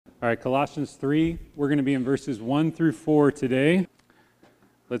All right, Colossians 3, we're going to be in verses 1 through 4 today.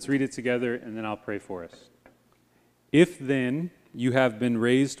 Let's read it together, and then I'll pray for us. If then you have been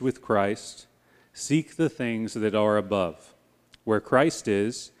raised with Christ, seek the things that are above, where Christ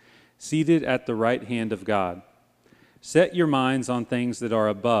is, seated at the right hand of God. Set your minds on things that are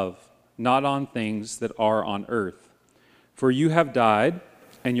above, not on things that are on earth. For you have died,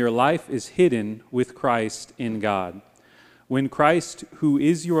 and your life is hidden with Christ in God. When Christ, who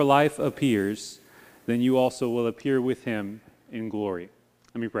is your life, appears, then you also will appear with him in glory.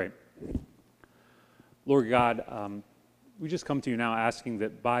 Let me pray. Lord God, we just come to you now asking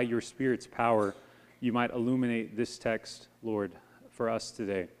that by your Spirit's power, you might illuminate this text, Lord, for us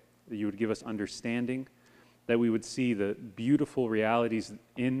today. That you would give us understanding, that we would see the beautiful realities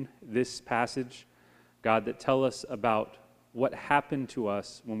in this passage, God, that tell us about what happened to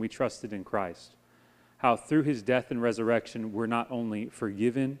us when we trusted in Christ. How through his death and resurrection, we're not only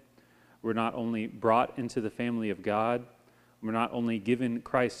forgiven, we're not only brought into the family of God, we're not only given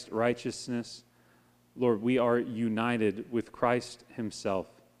Christ's righteousness, Lord, we are united with Christ himself.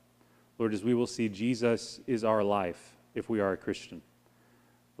 Lord, as we will see, Jesus is our life if we are a Christian.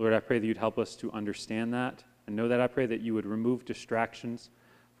 Lord, I pray that you'd help us to understand that and know that. I pray that you would remove distractions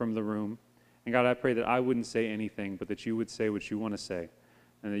from the room. And God, I pray that I wouldn't say anything, but that you would say what you want to say,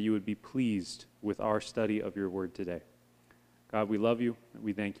 and that you would be pleased with our study of your word today. God, we love you.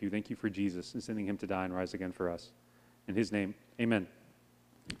 We thank you. Thank you for Jesus and sending him to die and rise again for us. In his name, amen.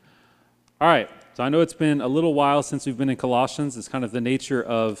 All right, so I know it's been a little while since we've been in Colossians. It's kind of the nature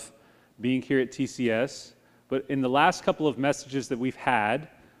of being here at TCS. But in the last couple of messages that we've had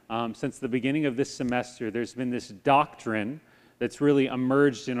since the beginning of this semester, there's been this doctrine that's really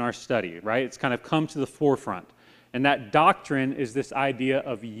emerged in our study, right? It's kind of come to the forefront. And that doctrine is this idea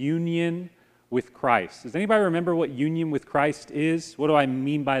of union with Christ. Does anybody remember what union with Christ is? What do I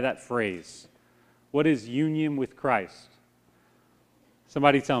mean by that phrase? What is union with Christ?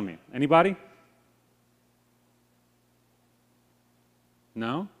 Somebody tell me. Anybody?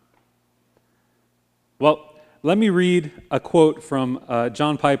 No? Well, let me read a quote from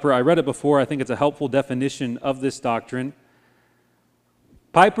John Piper. I read it before. I think it's a helpful definition of this doctrine.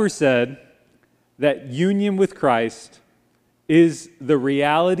 Piper said that union with Christ is the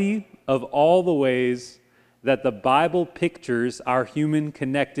reality of all the ways that the Bible pictures our human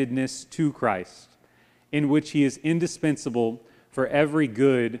connectedness to Christ, in which he is indispensable for every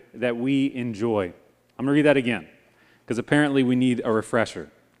good that we enjoy. I'm going to read that again, because apparently we need a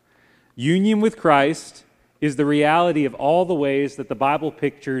refresher. Union with Christ is the reality of all the ways that the Bible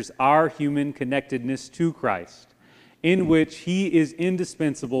pictures our human connectedness to Christ, in which he is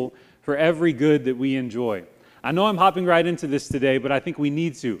indispensable for every good that we enjoy. I know I'm hopping right into this today, but I think we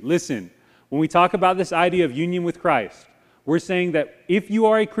need to. Listen, when we talk about this idea of union with Christ, we're saying that if you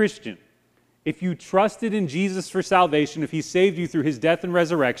are a Christian, if you trusted in Jesus for salvation, if he saved you through his death and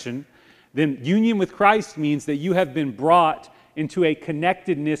resurrection, then union with Christ means that you have been brought into a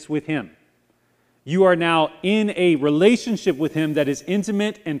connectedness with him. You are now in a relationship with him that is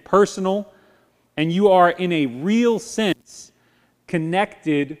intimate and personal, and you are in a real sense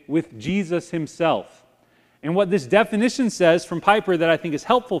connected with Jesus himself. And what this definition says from Piper that I think is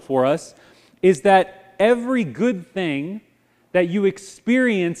helpful for us is that every good thing that you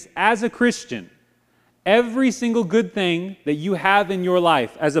experience as a Christian, every single good thing that you have in your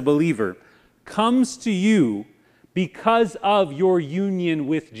life as a believer comes to you because of your union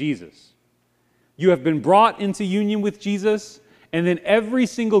with Jesus. You have been brought into union with Jesus, and then every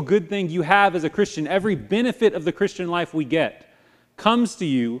single good thing you have as a Christian, every benefit of the Christian life we get, comes to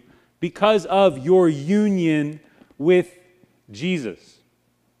you because of your union with Jesus.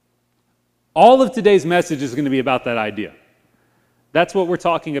 All of today's message is going to be about that idea. That's what we're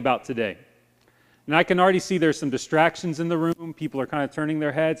talking about today. And I can already see there's some distractions in the room. People are kind of turning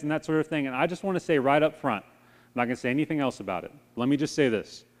their heads and that sort of thing. And I just want to say right up front, I'm not going to say anything else about it. Let me just say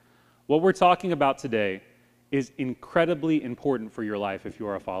this. What we're talking about today is incredibly important for your life if you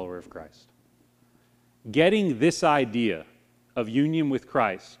are a follower of Christ. Getting this idea of union with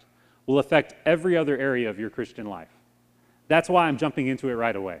Christ will affect every other area of your Christian life. That's why I'm jumping into it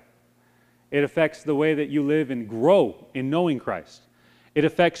right away. It affects the way that you live and grow in knowing Christ. It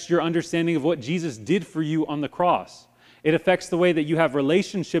affects your understanding of what Jesus did for you on the cross. It affects the way that you have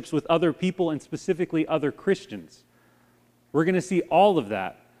relationships with other people and specifically other Christians. We're going to see all of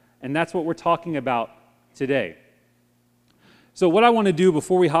that, and that's what we're talking about today. So what I want to do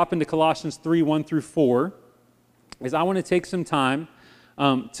before we hop into Colossians 3, 1 through 4, is I want to take some time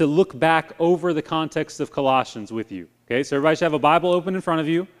to look back over the context of Colossians with you. Okay, so everybody should have a Bible open in front of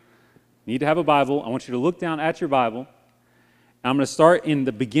you. You need to have a Bible. I want you to look down at your Bible, I'm going to start in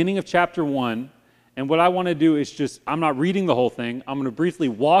the beginning of chapter 1. And what I want to do is I'm not reading the whole thing. I'm going to briefly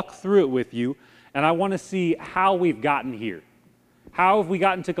walk through it with you. And I want to see how we've gotten here. How have we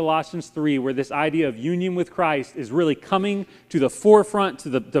gotten to Colossians 3, where this idea of union with Christ is really coming to the forefront, to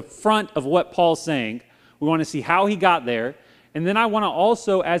the front of what Paul's saying. We want to see how he got there. And then I want to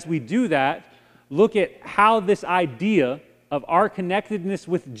also, as we do that, look at how this idea of our connectedness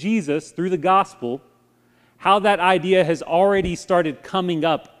with Jesus through the gospel, how that idea has already started coming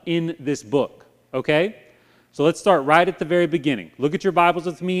up in this book, okay? So let's start right at the very beginning. Look at your Bibles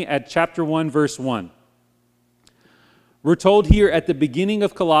with me at chapter 1, verse 1. We're told here at the beginning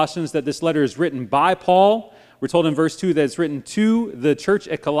of Colossians that this letter is written by Paul. We're told in verse 2 that it's written to the church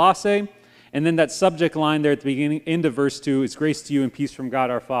at Colossae. And then that subject line there at the beginning, end of verse 2, is grace to you and peace from God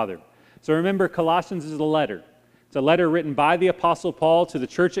our Father. So remember, Colossians is a letter. It's a letter written by the Apostle Paul to the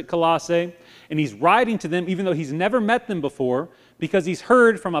church at Colossae. And he's writing to them even though he's never met them before, because he's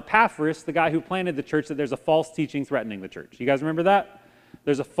heard from Epaphras, the guy who planted the church, that there's a false teaching threatening the church. You guys remember that?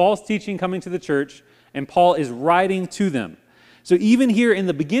 There's a false teaching coming to the church, and Paul is writing to them. So even here in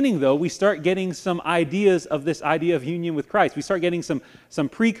the beginning, though, we start getting some ideas of this idea of union with Christ. We start getting some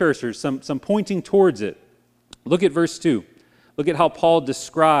precursors, some pointing towards it. Look at verse 2. Look at how Paul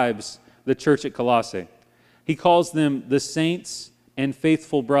describes the church at Colossae. He calls them the saints and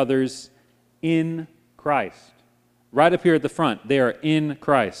faithful brothers in Christ. Right up here at the front, they are in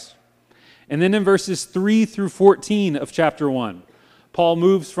Christ. And then in verses 3 through 14 of chapter 1, Paul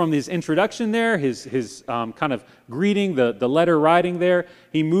moves from his introduction there, his kind of greeting, the letter writing there.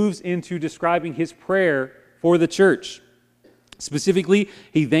 He moves into describing his prayer for the church. Specifically,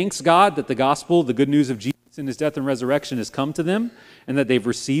 he thanks God that the gospel, the good news of Jesus and his death and resurrection has come to them and that they've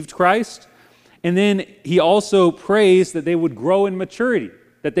received Christ. And then he also prays that they would grow in maturity,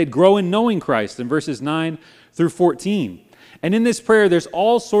 that they'd grow in knowing Christ in verses 9 through 14. And in this prayer, there's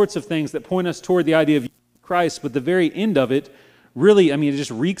all sorts of things that point us toward the idea of Christ, but the very end of it, really, it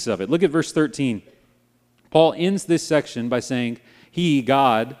just reeks of it. Look at verse 13. Paul ends this section by saying, He,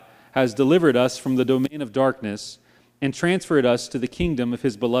 God, has delivered us from the domain of darkness and transferred us to the kingdom of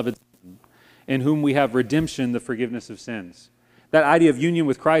His beloved Son, in whom we have redemption, the forgiveness of sins. That idea of union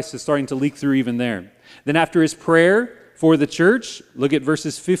with Christ is starting to leak through even there. Then after his prayer for the church, look at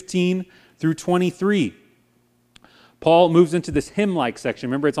verses 15 through 23. Paul moves into this hymn-like section.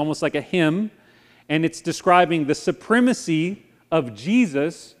 Remember, it's almost like a hymn, and it's describing the supremacy of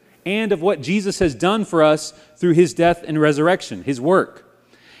Jesus and of what Jesus has done for us through his death and resurrection, his work.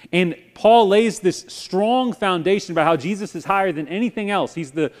 And Paul lays this strong foundation about how Jesus is higher than anything else.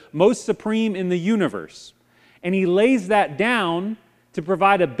 He's the most supreme in the universe. And he lays that down to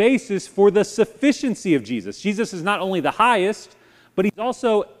provide a basis for the sufficiency of Jesus. Jesus is not only the highest, but he's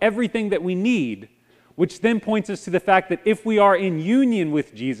also everything that we need, which then points us to the fact that if we are in union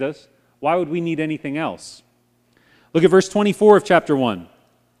with Jesus, why would we need anything else? Look at verse 24 of chapter 1.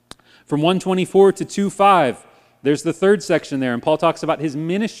 From 1:24 to 2:5, there's the third section there, and Paul talks about his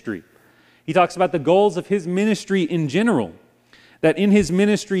ministry. He talks about the goals of his ministry in general, that in his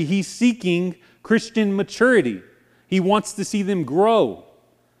ministry he's seeking Christian maturity. He wants to see them grow.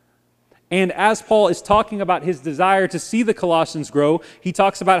 And as Paul is talking about his desire to see the Colossians grow, he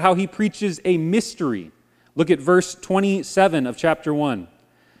talks about how he preaches a mystery. Look at verse 27 of chapter 1.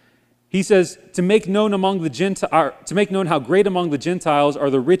 He says, to make known how great among the Gentiles are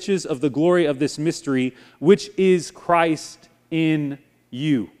the riches of the glory of this mystery, which is Christ in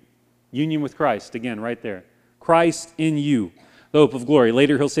you. Union with Christ, again, right there. Christ in you, the hope of glory.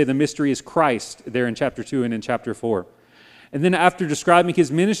 Later he'll say the mystery is Christ there in chapter 2 and in chapter 4. And then after describing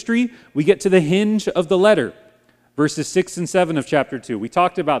his ministry, we get to the hinge of the letter, verses 6 and 7 of chapter 2. We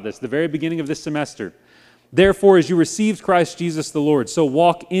talked about this, the very beginning of this semester. Therefore, as you received Christ Jesus the Lord, so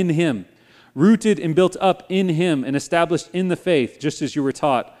walk in him, rooted and built up in him and established in the faith, just as you were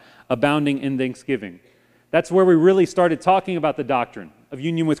taught, abounding in thanksgiving. That's where we really started talking about the doctrine of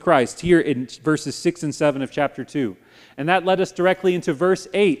union with Christ, here in verses 6 and 7 of chapter 2. And that led us directly into verse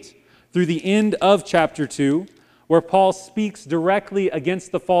 8 through the end of chapter 2, where Paul speaks directly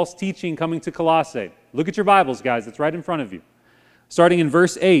against the false teaching coming to Colossae. Look at your Bibles, guys. It's right in front of you. Starting in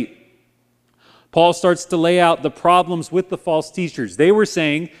verse 8, Paul starts to lay out the problems with the false teachers. They were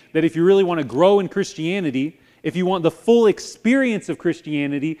saying that if you really want to grow in Christianity, if you want the full experience of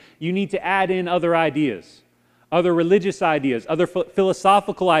Christianity, you need to add in other ideas, other religious ideas, other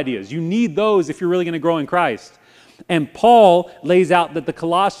philosophical ideas. You need those if you're really going to grow in Christ. And Paul lays out that the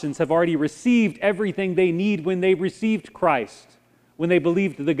Colossians have already received everything they need when they received Christ, when they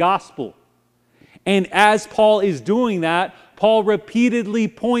believed the gospel. And as Paul is doing that, Paul repeatedly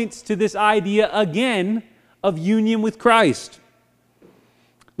points to this idea again of union with Christ.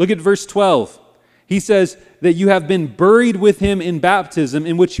 Look at verse 12. He says that you have been buried with him in baptism,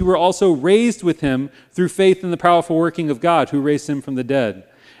 in which you were also raised with him through faith in the powerful working of God who raised him from the dead.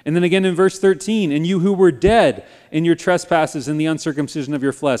 And then again in verse 13, and you who were dead in your trespasses and the uncircumcision of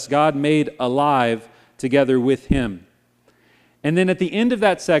your flesh, God made alive together with him. And then at the end of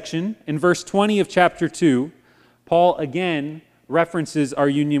that section, in verse 20 of chapter 2, Paul again references our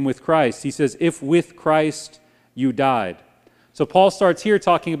union with Christ. He says, if with Christ you died. So Paul starts here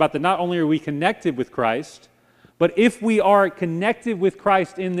talking about that not only are we connected with Christ, but if we are connected with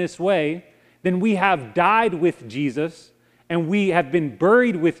Christ in this way, then we have died with Jesus, and we have been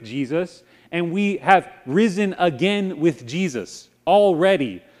buried with Jesus, and we have risen again with Jesus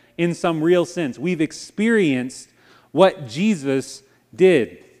already in some real sense. We've experienced what Jesus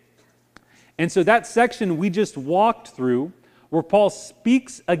did. And so that section we just walked through, where Paul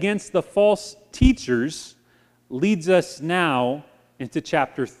speaks against the false teachers, leads us now into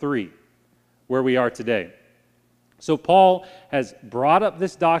chapter 3, where we are today. So Paul has brought up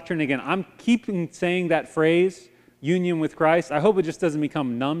this doctrine. Again, I'm keeping saying that phrase, union with Christ. I hope it just doesn't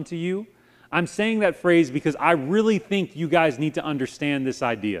become numb to you. I'm saying that phrase because I really think you guys need to understand this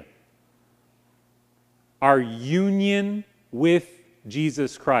idea. Our union with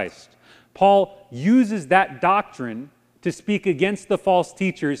Jesus Christ. Paul uses that doctrine to speak against the false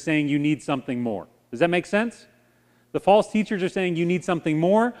teachers saying you need something more. Does that make sense? The false teachers are saying you need something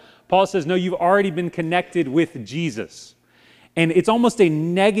more. Paul says, no, you've already been connected with Jesus. And it's almost a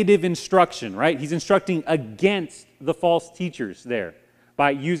negative instruction, right? He's instructing against the false teachers there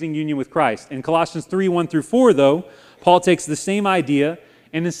by using union with Christ. In Colossians 3, 1 through 4, though, Paul takes the same idea,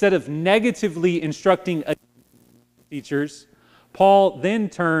 and instead of negatively instructing teachers, Paul then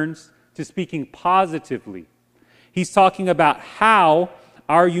turns to speaking positively. He's talking about how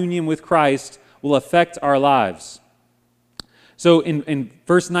our union with Christ will affect our lives. So in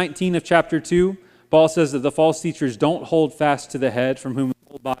verse 19 of chapter 2, Paul says that the false teachers don't hold fast to the head, from whom the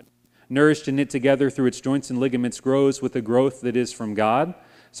whole body, nourished and knit together through its joints and ligaments, grows with the growth that is from God.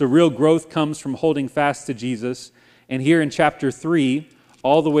 So real growth comes from holding fast to Jesus. And here in chapter 3,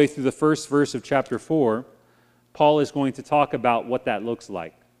 all the way through the first verse of chapter 4, Paul is going to talk about what that looks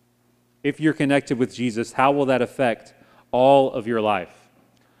like. If you're connected with Jesus, how will that affect all of your life?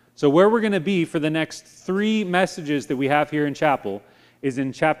 So where we're going to be for the next 3 messages that we have here in chapel is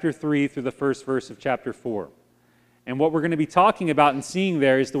in chapter 3 through the first verse of chapter 4. And what we're going to be talking about and seeing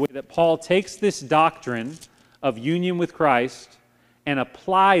there is the way that Paul takes this doctrine of union with Christ and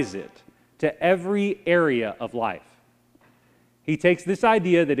applies it to every area of life. He takes this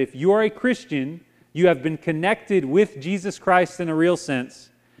idea that if you are a Christian, you have been connected with Jesus Christ in a real sense,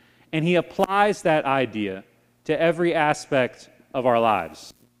 and he applies that idea to every aspect of our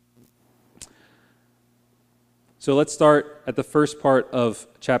lives. So let's start at the first part of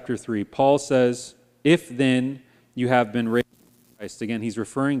chapter 3. Paul says, if then you have been raised with Christ. Again, he's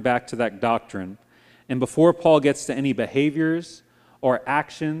referring back to that doctrine. And before Paul gets to any behaviors or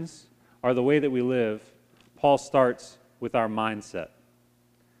actions or the way that we live, Paul starts with our mindset.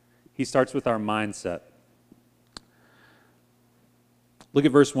 He starts with our mindset. Look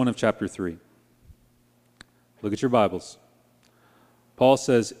at verse 1 of chapter 3. Look at your Bibles. Paul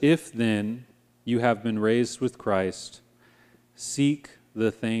says, if then you have been raised with Christ, seek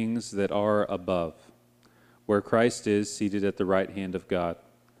the things that are above, where Christ is seated at the right hand of God.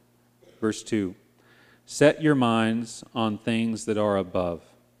 Verse 2, set your minds on things that are above,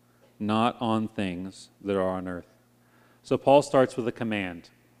 not on things that are on earth. So Paul starts with a command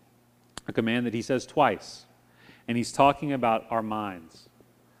that he says twice. And he's talking about our minds,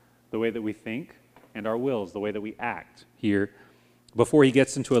 the way that we think, and our wills, the way that we act here, before he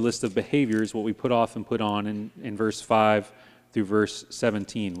gets into a list of behaviors, what we put off and put on in verse 5 through verse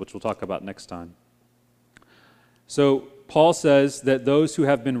 17, which we'll talk about next time. So Paul says that those who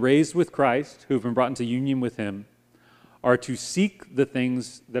have been raised with Christ, who have been brought into union with him, are to seek the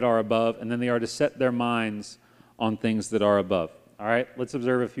things that are above, and then they are to set their minds on things that are above. All right, let's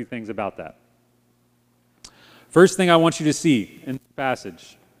observe a few things about that. First thing I want you to see in the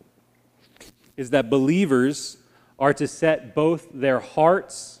passage is that believers are to set both their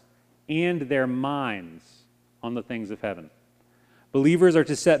hearts and their minds on the things of heaven. Believers are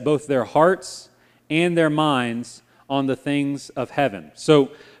to set both their hearts and their minds on the things of heaven.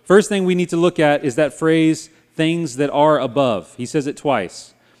 So, first thing we need to look at is that phrase, things that are above. He says it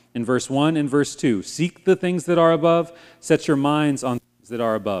twice, in verse 1 and verse 2. Seek the things that are above, set your minds on things that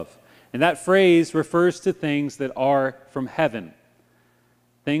are above. And that phrase refers to things that are from heaven,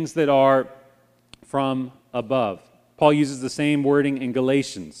 things that are from above. Paul uses the same wording in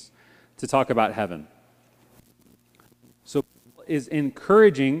Galatians to talk about heaven. So is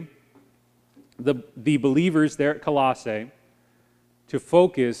encouraging the believers there at Colossae to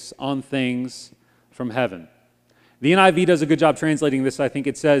focus on things from heaven. The NIV does a good job translating this. I think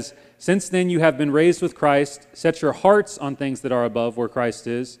it says, "Since then you have been raised with Christ, set your hearts on things that are above, where Christ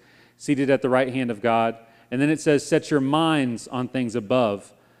is, seated at the right hand of God." And then it says, "Set your minds on things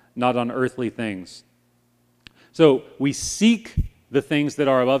above, not on earthly things." So we seek the things that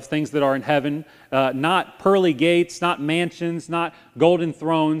are above, things that are in heaven, not pearly gates, not mansions, not golden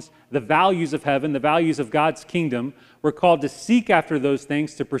thrones, the values of heaven, the values of God's kingdom. We're called to seek after those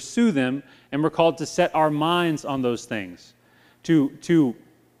things, to pursue them, and we're called to set our minds on those things, to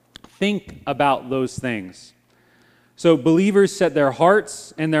think about those things. So believers set their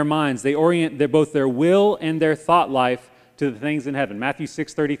hearts and their minds. They orient both their will and their thought life to the things in heaven. Matthew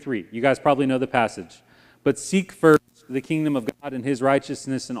 6:33. You guys probably know the passage. "But seek first the kingdom of God and his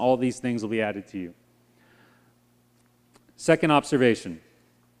righteousness, and all these things will be added to you." Second observation.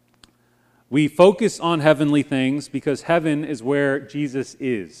 We focus on heavenly things because heaven is where Jesus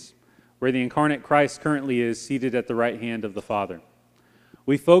is, where the incarnate Christ currently is, seated at the right hand of the Father.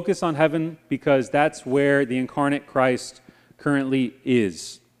 We focus on heaven because that's where the incarnate Christ currently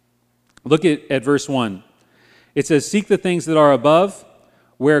is. Look at verse 1. It says, "Seek the things that are above,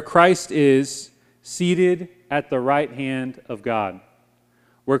 where Christ is, seated at the right hand of God."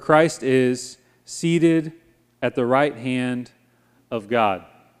 Where Christ is, seated at the right hand of God.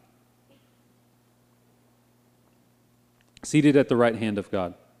 Seated at the right hand of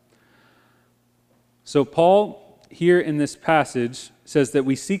God. So Paul, here in this passage, says that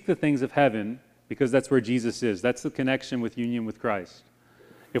we seek the things of heaven because that's where Jesus is. That's the connection with union with Christ.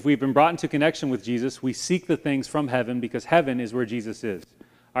 If we've been brought into connection with Jesus, we seek the things from heaven because heaven is where Jesus is.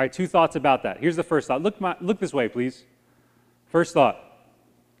 All right, two thoughts about that. Here's the first thought. Look this way, please. First thought.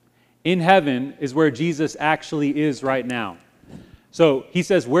 In heaven is where Jesus actually is right now. So he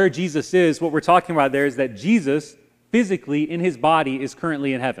says where Jesus is, what we're talking about there is that Jesus physically in his body is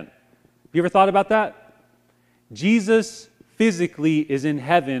currently in heaven. Have you ever thought about that? Jesus physically is in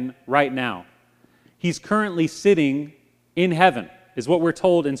heaven right now. He's currently sitting in heaven, is what we're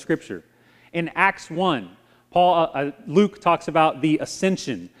told in Scripture. In Acts 1, Luke talks about the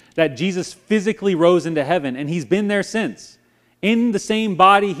ascension, that Jesus physically rose into heaven, and he's been there since, in the same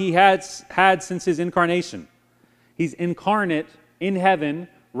body he had since his incarnation. He's incarnate in heaven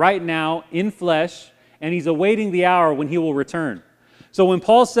right now in flesh, and he's awaiting the hour when he will return. So when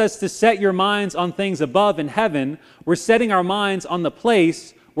Paul says to set your minds on things above in heaven, we're setting our minds on the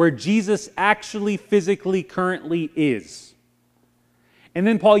place where Jesus actually physically currently is. And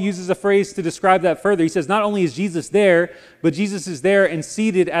then Paul uses a phrase to describe that further. He says not only is Jesus there, but Jesus is there and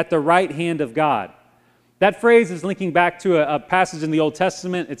seated at the right hand of God. That phrase is linking back to a passage in the Old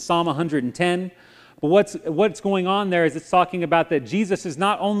Testament. It's Psalm 110. But what's going on there is it's talking about that Jesus is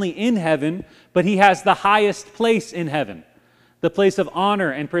not only in heaven, but he has the highest place in heaven. The place of honor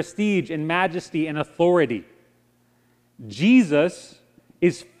and prestige and majesty and authority. Jesus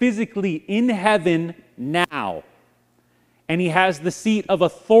is physically in heaven now. And he has the seat of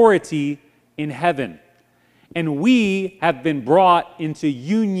authority in heaven. And we have been brought into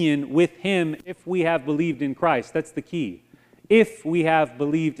union with him if we have believed in Christ. That's the key. If we have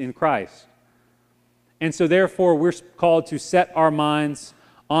believed in Christ. And so therefore we're called to set our minds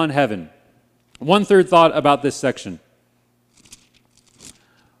on heaven. One third thought about this section.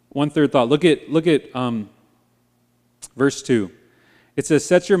 One third thought. Look at verse 2. It says,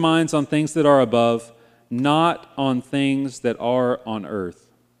 "Set your minds on things that are above, not on things that are on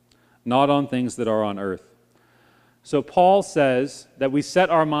earth." Not on things that are on earth. So Paul says that we set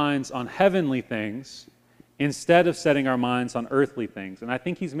our minds on heavenly things instead of setting our minds on earthly things. And I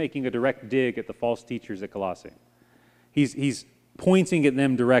think he's making a direct dig at the false teachers at Colossae. He's pointing at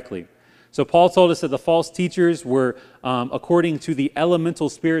them directly. So Paul told us that the false teachers were according to the elemental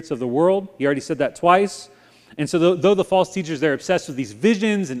spirits of the world. He already said that twice. And so though the false teachers, they're obsessed with these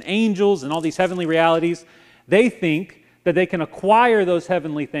visions and angels and all these heavenly realities, they think that they can acquire those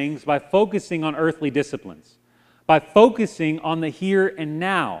heavenly things by focusing on earthly disciplines, by focusing on the here and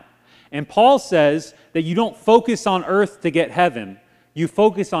now. And Paul says that you don't focus on earth to get heaven. You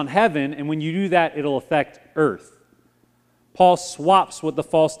focus on heaven, and when you do that, it'll affect earth. Paul swaps what the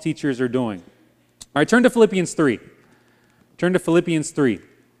false teachers are doing. All right, turn to Philippians 3. Turn to Philippians 3.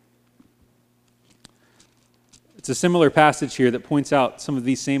 It's a similar passage here that points out some of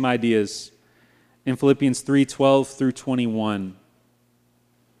these same ideas in Philippians 3:12 through 21.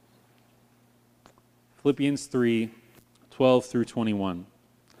 Philippians 3:12 through 21.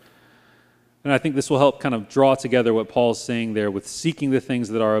 And I think this will help kind of draw together what Paul's saying there with seeking the things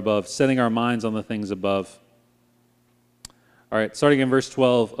that are above, setting our minds on the things above. All right, starting in verse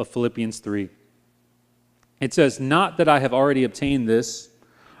 12 of Philippians 3. It says, "Not that I have already obtained this,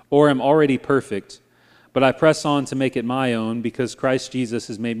 or am already perfect, but I press on to make it my own, because Christ Jesus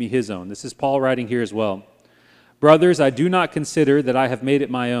has made me his own." This is Paul writing here as well. "Brothers, I do not consider that I have made it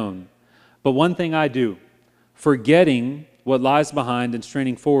my own, but one thing I do, forgetting what lies behind and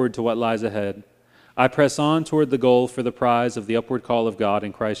straining forward to what lies ahead, I press on toward the goal for the prize of the upward call of God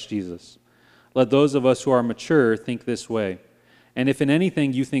in Christ Jesus. Let those of us who are mature think this way. And if in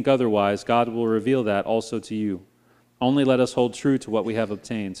anything you think otherwise, God will reveal that also to you. Only let us hold true to what we have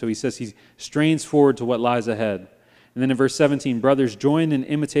obtained." So he says he strains forward to what lies ahead. And then in verse 17, "Brothers, join in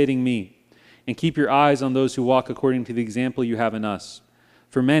imitating me, and keep your eyes on those who walk according to the example you have in us.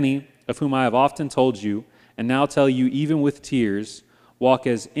 For many, of whom I have often told you, and now tell you even with tears, walk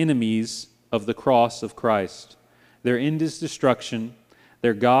as enemies of the cross of Christ. Their end is destruction,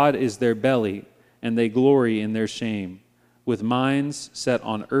 their God is their belly, and they glory in their shame, with minds set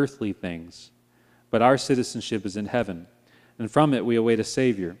on earthly things. But our citizenship is in heaven, and from it we await a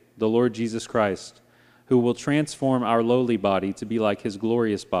Savior, the Lord Jesus Christ, who will transform our lowly body to be like his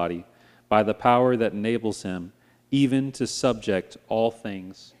glorious body, by the power that enables him even to subject all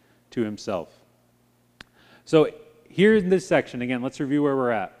things to himself." So here in this section, again, let's review where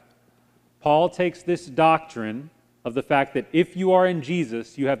we're at. Paul takes this doctrine of the fact that if you are in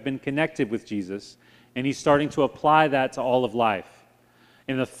Jesus, you have been connected with Jesus, and he's starting to apply that to all of life.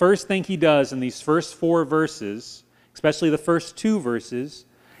 And the first thing he does in these first 4 verses, especially the first 2 verses,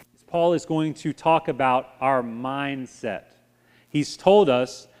 is Paul is going to talk about our mindset. He's told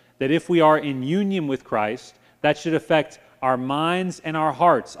us that if we are in union with Christ, that should affect our minds and our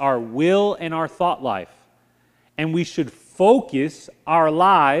hearts, our will and our thought life. And we should focus our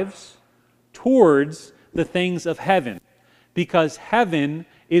lives towards the things of heaven, because heaven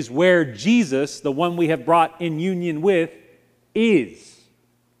is where Jesus, the one we have brought in union with, is.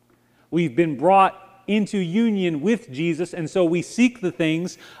 We've been brought into union with Jesus, and so we seek the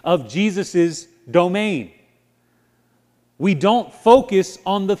things of Jesus' domain. We don't focus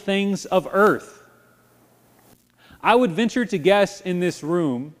on the things of earth. I would venture to guess in this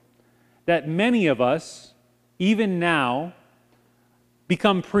room that many of us, even now,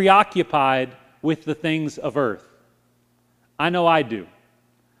 become preoccupied with the things of earth. I know I do.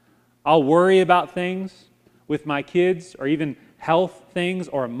 I'll worry about things with my kids, or even health things,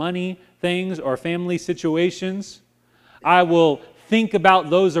 or money things, or family situations. I will think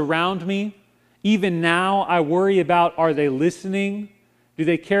about those around me. Even now, I worry about, are they listening? Do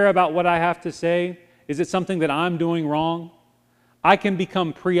they care about what I have to say? Is it something that I'm doing wrong? I can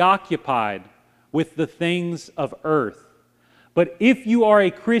become preoccupied with the things of earth. But if you are a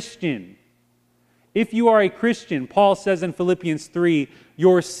Christian, Paul says in Philippians 3,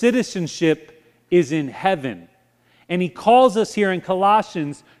 your citizenship is in heaven. And he calls us here in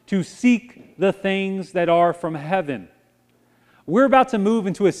Colossians to seek the things that are from heaven. We're about to move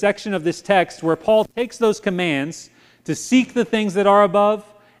into a section of this text where Paul takes those commands to seek the things that are above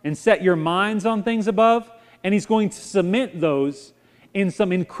and set your minds on things above, and he's going to cement those in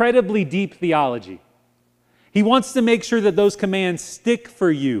some incredibly deep theology. He wants to make sure that those commands stick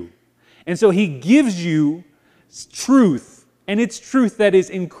for you. And so he gives you truth, and it's truth that is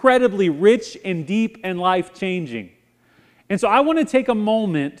incredibly rich and deep and life-changing. And so I want to take a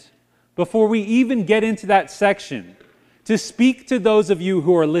moment before we even get into that section to speak to those of you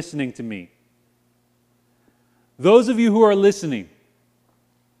who are listening to me. Those of you who are listening,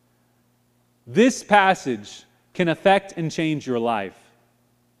 this passage can affect and change your life.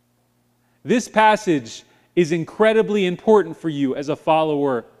 This passage is incredibly important for you as a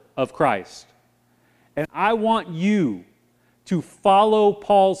follower of Christ. And I want you to follow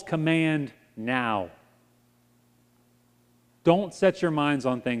Paul's command now. Don't set your minds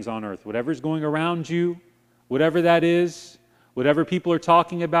on things on earth. Whatever's going around you, whatever that is, whatever people are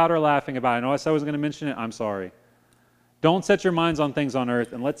talking about or laughing about. I know I said I was going to mention it. I'm sorry. Don't set your minds on things on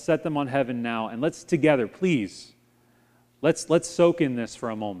earth, and let's set them on heaven now. And let's together, please, let's soak in this for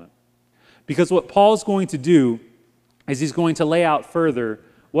a moment. Because what Paul's going to do is he's going to lay out further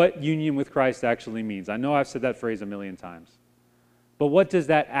what union with Christ actually means. I know I've said that phrase a million times. But what does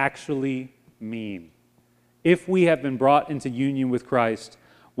that actually mean? If we have been brought into union with Christ,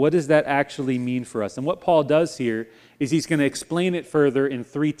 what does that actually mean for us? And what Paul does here is he's going to explain it further in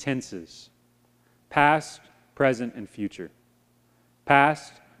 3 tenses: past, present, and future.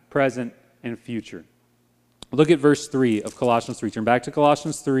 Past, present, and future. Look at verse 3 of Colossians 3. Turn back to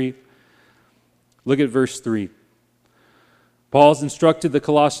Colossians 3. Look at verse 3. Paul's instructed the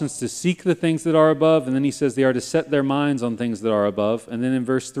Colossians to seek the things that are above, and then he says they are to set their minds on things that are above. And then in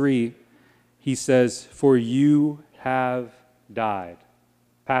verse 3, he says, "For you have died.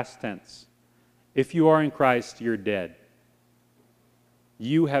 Past tense. If you are in Christ, you're dead.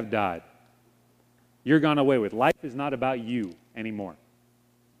 You have died. You're gone away with. Life is not about you anymore.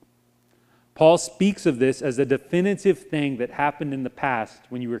 Paul speaks of this as a definitive thing that happened in the past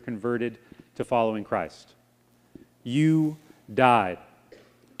when you were converted to following Christ. You died.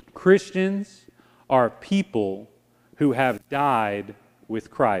 Christians are people who have died with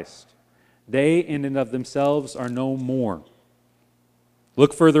Christ. They in and of themselves are no more.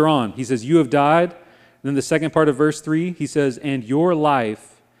 Look further on. He says, you have died. And then the second part of verse 3, he says, and your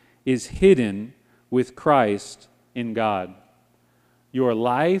life is hidden with Christ in God. Your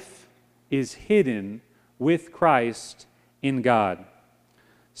life is hidden with Christ in God.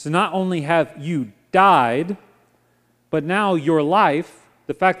 So not only have you died, but now your life,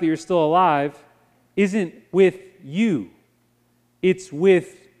 the fact that you're still alive, isn't with you. It's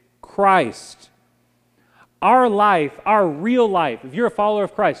with Christ. Our life, our real life, if you're a follower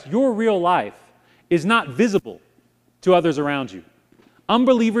of Christ, your real life is not visible to others around you.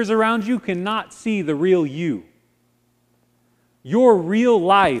 Unbelievers around you cannot see the real you. Your real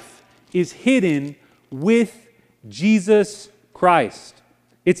life is hidden with Jesus Christ.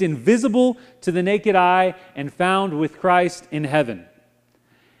 It's invisible to the naked eye and found with Christ in heaven.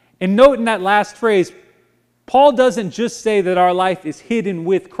 And note in that last phrase, Paul doesn't just say that our life is hidden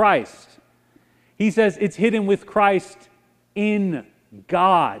with Christ. He says it's hidden with Christ in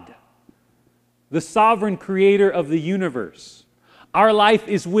God, the sovereign creator of the universe. Our life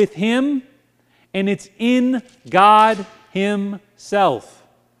is with Him, and it's in God Himself,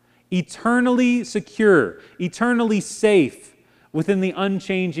 eternally secure, eternally safe within the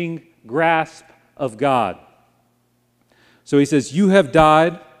unchanging grasp of God. So he says, you have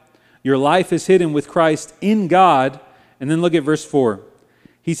died, your life is hidden with Christ in God. And then look at verse 4.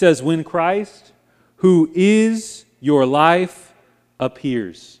 He says, when Christ, who is your life,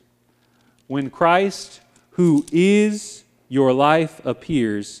 appears. When Christ, who is your life,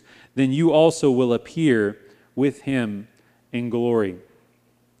 appears, then you also will appear with Him in glory.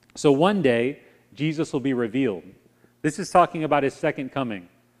 So one day, Jesus will be revealed. This is talking about His second coming,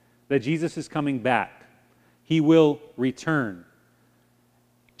 that Jesus is coming back. He will return.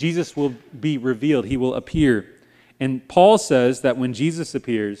 Jesus will be revealed. He will appear. And Paul says that when Jesus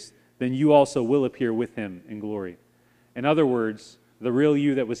appears, then you also will appear with Him in glory. In other words, the real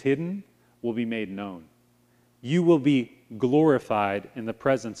you that was hidden will be made known. You will be glorified in the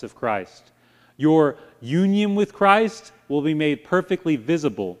presence of Christ. Your union with Christ will be made perfectly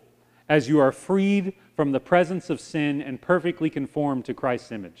visible as you are freed from the presence of sin and perfectly conformed to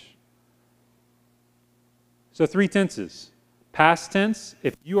Christ's image. So 3 tenses. Past tense,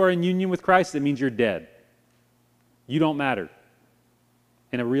 if you are in union with Christ, it means you're dead. You don't matter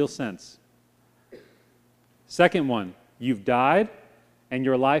in a real sense. Second one, you've died and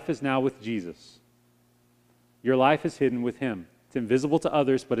your life is now with Jesus. Your life is hidden with Him. It's invisible to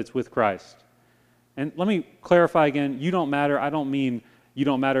others, but it's with Christ. And let me clarify again, you don't matter. I don't mean you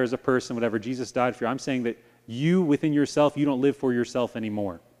don't matter as a person, whatever. Jesus died for you. I'm saying that you, within yourself, you don't live for yourself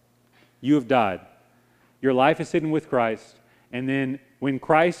anymore. You have died. Your life is hidden with Christ. And then when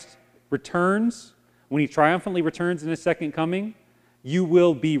Christ returns, when He triumphantly returns in His second coming, you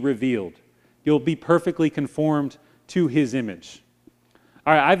will be revealed. You'll be perfectly conformed to His image.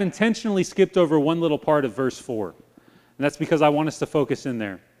 All right, I've intentionally skipped over one little part of verse 4. And that's because I want us to focus in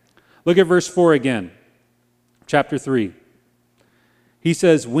there. Look at verse 4 again, chapter 3. He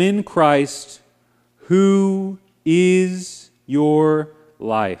says, when Christ, who is your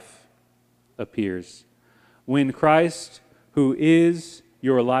life, appears. When Christ, who is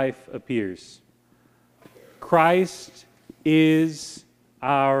your life, appears. Christ is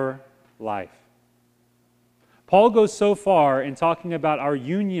our life. Paul goes so far in talking about our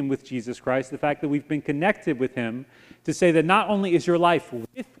union with Jesus Christ, the fact that we've been connected with Him, to say that not only is your life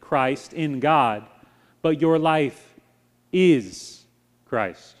with Christ in God, but your life is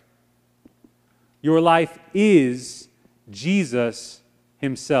Christ. Your life is Jesus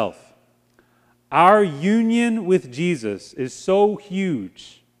Himself. Our union with Jesus is so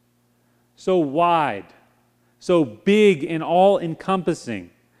huge, so wide, so big and all-encompassing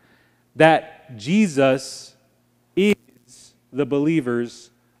that Jesus is the believer's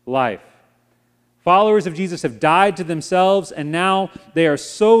life. Followers of Jesus have died to themselves, and now they are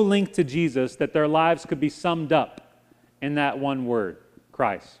so linked to Jesus that their lives could be summed up in that one word,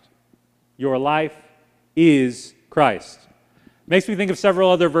 Christ. Your life is Christ. Makes me think of several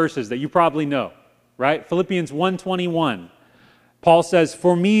other verses that you probably know, right? Philippians 1:21. Paul says,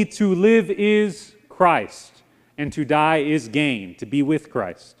 for me to live is Christ, and to die is gain, to be with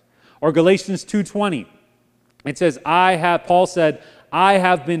Christ. Or Galatians 2:20. It says, Paul said, I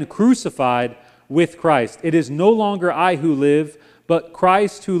have been crucified with Christ. It is no longer I who live, but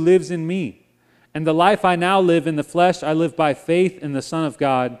Christ who lives in me. And the life I now live in the flesh, I live by faith in the Son of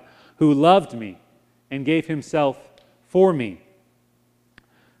God, who loved me and gave himself for me.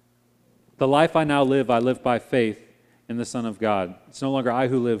 The life I now live, I live by faith in the Son of God. It's no longer I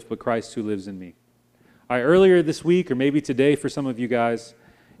who live, but Christ who lives in me. All right, earlier this week, or maybe today for some of you guys,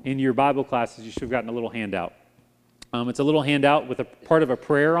 in your Bible classes, you should have gotten a little handout. It's a little handout with a part of a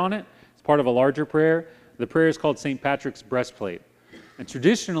prayer on it. It's part of a larger prayer. The prayer is called St. Patrick's breastplate. And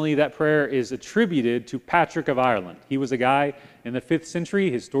traditionally, that prayer is attributed to Patrick of Ireland. He was a guy in the 5th century.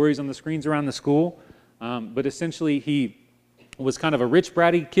 His story's on the screens around the school. But essentially, he was kind of a rich,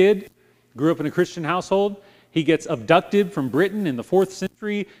 bratty kid, grew up in a Christian household. He gets abducted from Britain in the 4th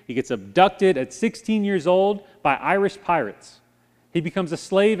century. He gets abducted at 16 years old by Irish pirates. He becomes a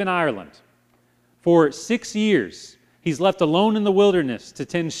slave in Ireland. For 6 years, he's left alone in the wilderness to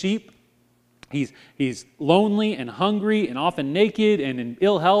tend sheep. He's lonely and hungry and often naked and in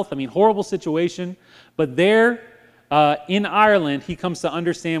ill health. I mean, horrible situation. But there in Ireland, he comes to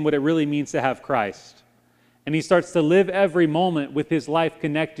understand what it really means to have Christ. And he starts to live every moment with his life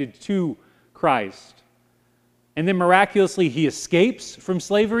connected to Christ. And then miraculously, he escapes from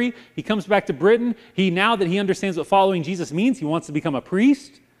slavery. He comes back to Britain. Now that he understands what following Jesus means, he wants to become a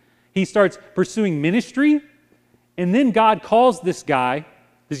priest. He starts pursuing ministry. And then God calls this guy,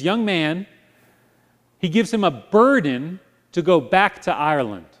 this young man, he gives him a burden to go back to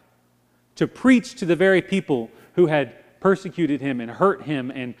Ireland, to preach to the very people who had persecuted him and hurt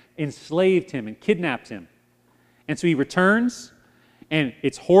him and enslaved him and kidnapped him. And so he returns, and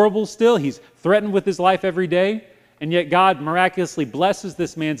it's horrible still. He's threatened with his life every day, and yet God miraculously blesses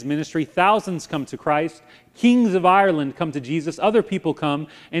this man's ministry. Thousands come to Christ. Kings of Ireland come to Jesus. Other people come,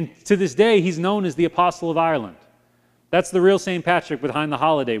 and to this day, he's known as the Apostle of Ireland. That's the real St. Patrick behind the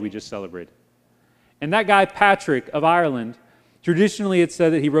holiday we just celebrated. And that guy, Patrick of Ireland, traditionally it's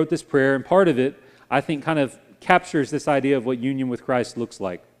said that he wrote this prayer, and part of it, I think, kind of captures this idea of what union with Christ looks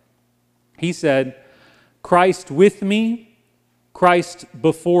like. He said, Christ with me, Christ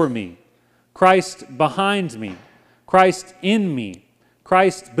before me, Christ behind me, Christ in me,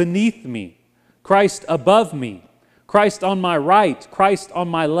 Christ beneath me, Christ above me, Christ on my right, Christ on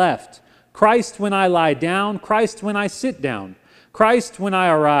my left, Christ when I lie down, Christ when I sit down, Christ when I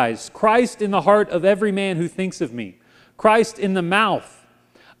arise, Christ in the heart of every man who thinks of me, Christ in the mouth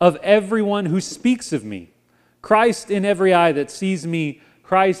of everyone who speaks of me, Christ in every eye that sees me,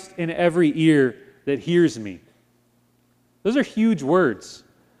 Christ in every ear that hears me. Those are huge words.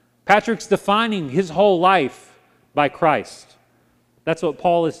 Patrick's defining his whole life by Christ. That's what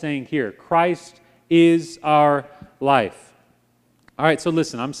Paul is saying here. Christ is our life. All right, so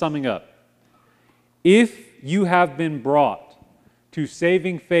listen, I'm summing up. If you have been brought to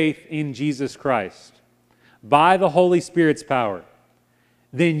saving faith in Jesus Christ by the Holy Spirit's power,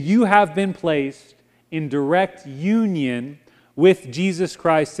 then you have been placed in direct union with Jesus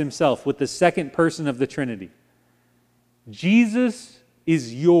Christ himself, with the second person of the Trinity. Jesus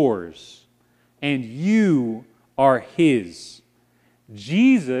is yours, and you are his.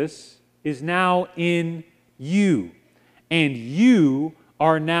 Jesus is now in you, and you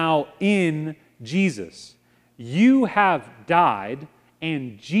are now in Jesus. You have died,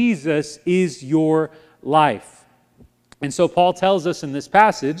 and Jesus is your life. And so Paul tells us in this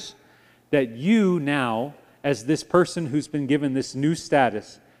passage that you now, as this person who's been given this new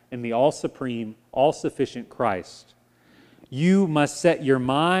status in the all-supreme, all-sufficient Christ, you must set your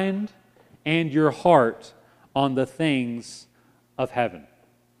mind and your heart on the things of heaven,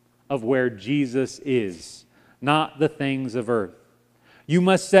 of where Jesus is, not the things of earth. You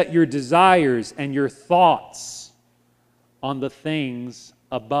must set your desires and your thoughts on the things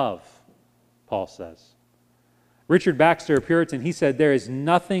above, Paul says. Richard Baxter, a Puritan, he said, there is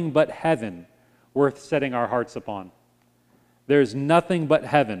nothing but heaven worth setting our hearts upon. There is nothing but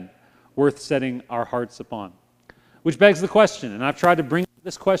heaven worth setting our hearts upon. Which begs the question, and I've tried to bring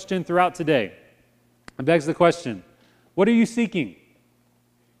this question throughout today. It begs the question, what are you seeking?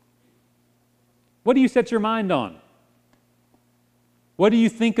 What do you set your mind on? What do you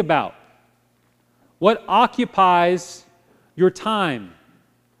think about? What occupies your time?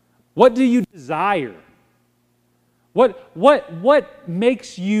 What do you desire? What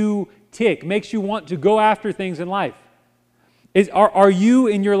makes you tick, makes you want to go after things in life? Are you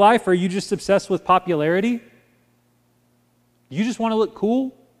in your life, are you just obsessed with popularity? Do you just want to look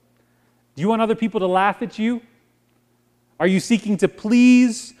cool? Do you want other people to laugh at you? Are you seeking to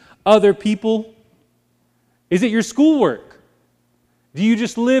please other people? Is it your schoolwork? Do you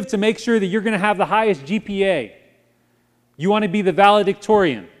just live to make sure that you're going to have the highest GPA? You want to be the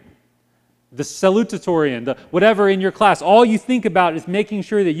valedictorian, the salutatorian, the whatever in your class. All you think about is making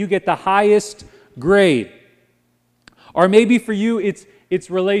sure that you get the highest grade. Or maybe for you, it's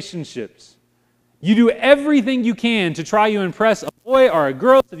relationships. You do everything you can to try to impress a boy or a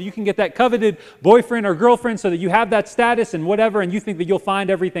girl so that you can get that coveted boyfriend or girlfriend so that you have that status and whatever, and you think that you'll find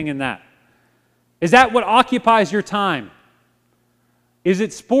everything in that. Is that what occupies your time? Is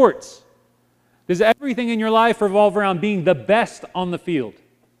it sports? Does everything in your life revolve around being the best on the field?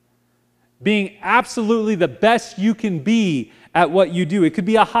 Being absolutely the best you can be at what you do. It could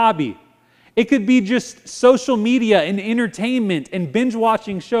be a hobby. It could be just social media and entertainment and binge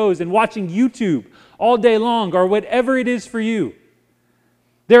watching shows and watching YouTube all day long or whatever it is for you.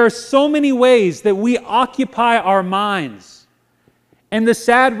 There are so many ways that we occupy our minds. And the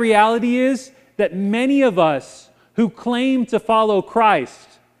sad reality is that many of us who claim to follow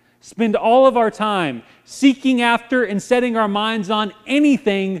Christ spend all of our time seeking after and setting our minds on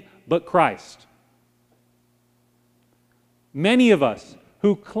anything but Christ. Many of us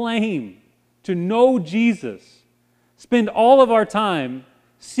who claim to know Jesus spend all of our time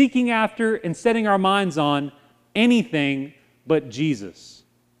seeking after and setting our minds on anything but Jesus.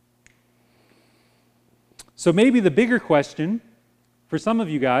 So maybe the bigger question for some of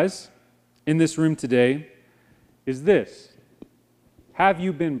you guys in this room today is this: have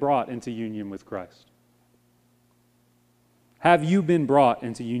you been brought into union with Christ? Have you been brought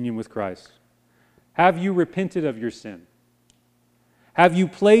into union with Christ? Have you repented of your sin? Have you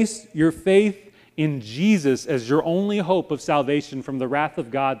placed your faith in Jesus as your only hope of salvation from the wrath of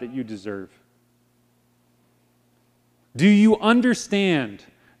God that you deserve? Do you understand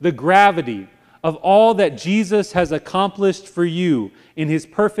the gravity of all that Jesus has accomplished for you in His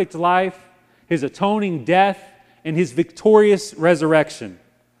perfect life, His atoning death, and His victorious resurrection?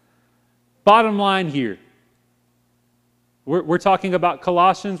 Bottom line here, we're talking about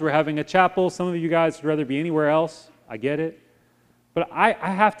Colossians. We're having a chapel. Some of you guys would rather be anywhere else. I get it. But I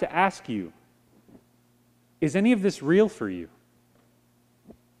have to ask you, is any of this real for you?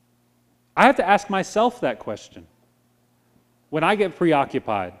 I have to ask myself that question. When I get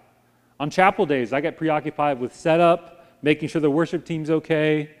preoccupied, on chapel days, I get preoccupied with setup, making sure the worship team's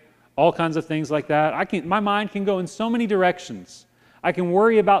okay, all kinds of things like that. My mind can go in so many directions. I can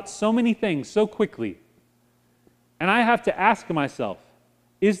worry about so many things so quickly. And I have to ask myself,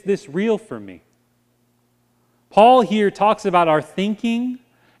 is this real for me? Paul here talks about our thinking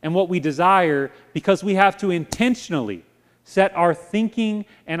and what we desire because we have to intentionally set our thinking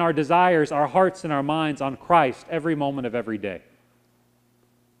and our desires, our hearts and our minds on Christ every moment of every day.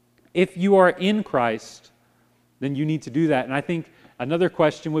 If you are in Christ, then you need to do that. And I think another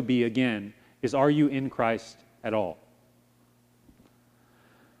question would be, again, is are you in Christ at all?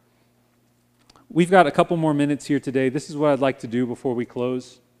 We've got a couple more minutes here today. This is what I'd like to do before we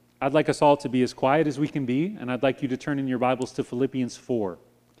close. I'd like us all to be as quiet as we can be, and I'd like you to turn in your Bibles to Philippians 4.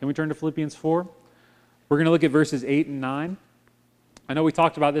 Can we turn to Philippians 4? We're going to look at verses 8 and 9. I know we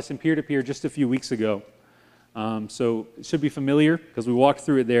talked about this in peer-to-peer just a few weeks ago, so it should be familiar because we walked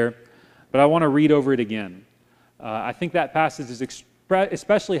through it there, but I want to read over it again. I think that passage is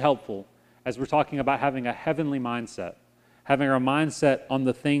especially helpful as we're talking about having a heavenly mindset, having our mindset on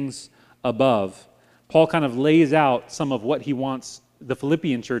the things above. Paul kind of lays out some of what he wants the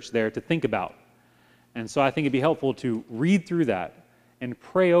Philippian church there to think about. And so I think it'd be helpful to read through that and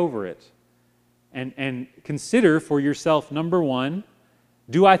pray over it and consider for yourself, number one,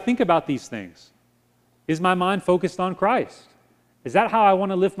 do I think about these things? Is my mind focused on Christ? Is that how I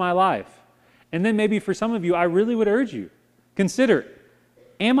want to live my life? And then maybe for some of you, I really would urge you, consider,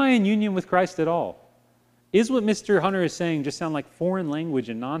 am I in union with Christ at all? Is what Mr. Hunter is saying just sound like foreign language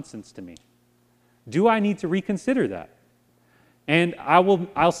and nonsense to me? Do I need to reconsider that? And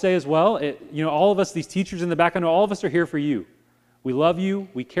I'll say as well, all of us, these teachers in the back, I know all of us are here for you. We love you.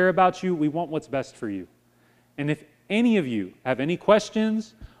 We care about you. We want what's best for you. And if any of you have any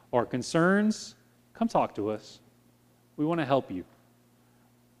questions or concerns, come talk to us. We want to help you.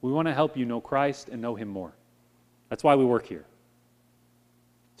 We want to help you know Christ and know Him more. That's why we work here.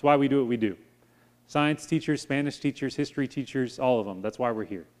 That's why we do what we do. Science teachers, Spanish teachers, history teachers, all of them. That's why we're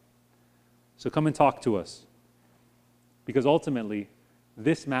here. So come and talk to us. Because ultimately,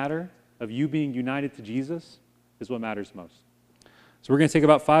 this matter of you being united to Jesus is what matters most. So we're going to take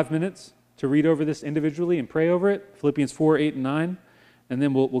about 5 minutes to read over this individually and pray over it, Philippians 4, 8, and 9, and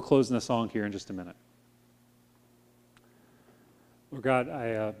then we'll close in a song here in just a minute. Lord God,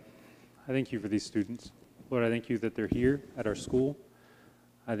 I thank you for these students. Lord, I thank you that they're here at our school.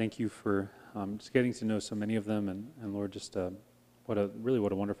 I thank you for just getting to know so many of them, and Lord, just what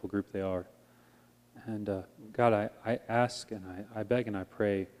what a wonderful group they are. And God, I ask and I beg and I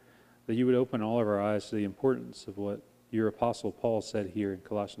pray that you would open all of our eyes to the importance of what your apostle Paul said here in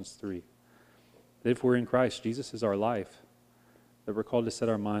Colossians 3. That if we're in Christ, Jesus is our life, that we're called to set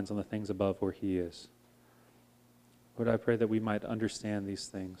our minds on the things above where he is. Lord, I pray that we might understand these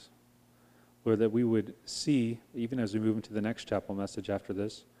things. Lord, that we would see, even as we move into the next chapel message after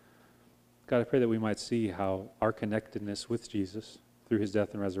this, God, I pray that we might see how our connectedness with Jesus through his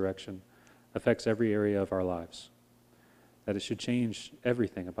death and resurrection affects every area of our lives. That it should change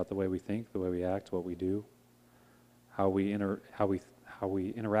everything about the way we think, the way we act, what we do, how we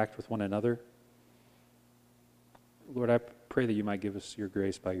interact with one another. Lord, I pray that you might give us your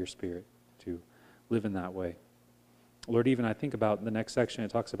grace by your Spirit to live in that way. Lord, even I think about the next section,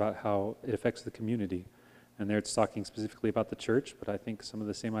 it talks about how it affects the community. And there it's talking specifically about the church, but I think some of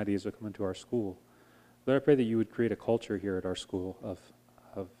the same ideas will come into our school. Lord, I pray that you would create a culture here at our school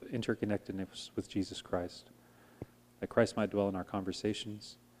of interconnectedness with Jesus Christ. That Christ might dwell in our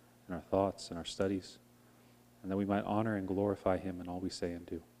conversations, in our thoughts, in our studies, and that we might honor and glorify him in all we say and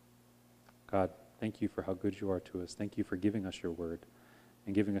do. God, thank you for how good you are to us. Thank you for giving us your word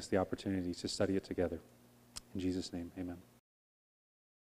and giving us the opportunity to study it together. In Jesus' name, amen.